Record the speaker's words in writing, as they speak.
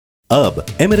अब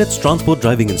Emirates transport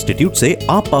driving institute से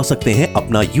आप पा सकते हैं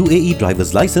अपना UAE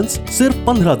ड्राइवर्स लाइसेंस सिर्फ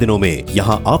 15 दिनों में।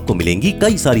 यहाँ आपको मिलेंगी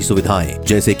कई सारी सुविधाएं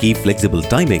जैसे कि flexible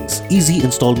timings, easy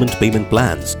instalment payment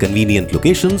plans, convenient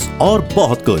locations और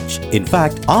बहुत कुछ।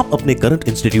 इनफैक्ट आप अपने करंट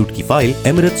इंस्टीट्यूट की file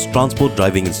Emirates transport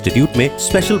driving institute में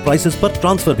स्पेशल प्राइसेस पर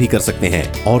ट्रांसफर भी कर सकते हैं।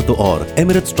 और तो और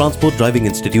एमिरेट्स ट्रांसपोर्ट ड्राइविंग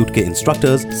इंस्टीट्यूट के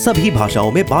इंस्ट्रक्टर्स सभी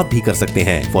भाषाओं में बात भी कर सकते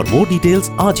हैं। फॉर मोर डिटेल्स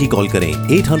आज ही कॉल करें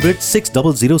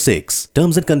 800-6006।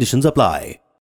 Terms and conditions apply.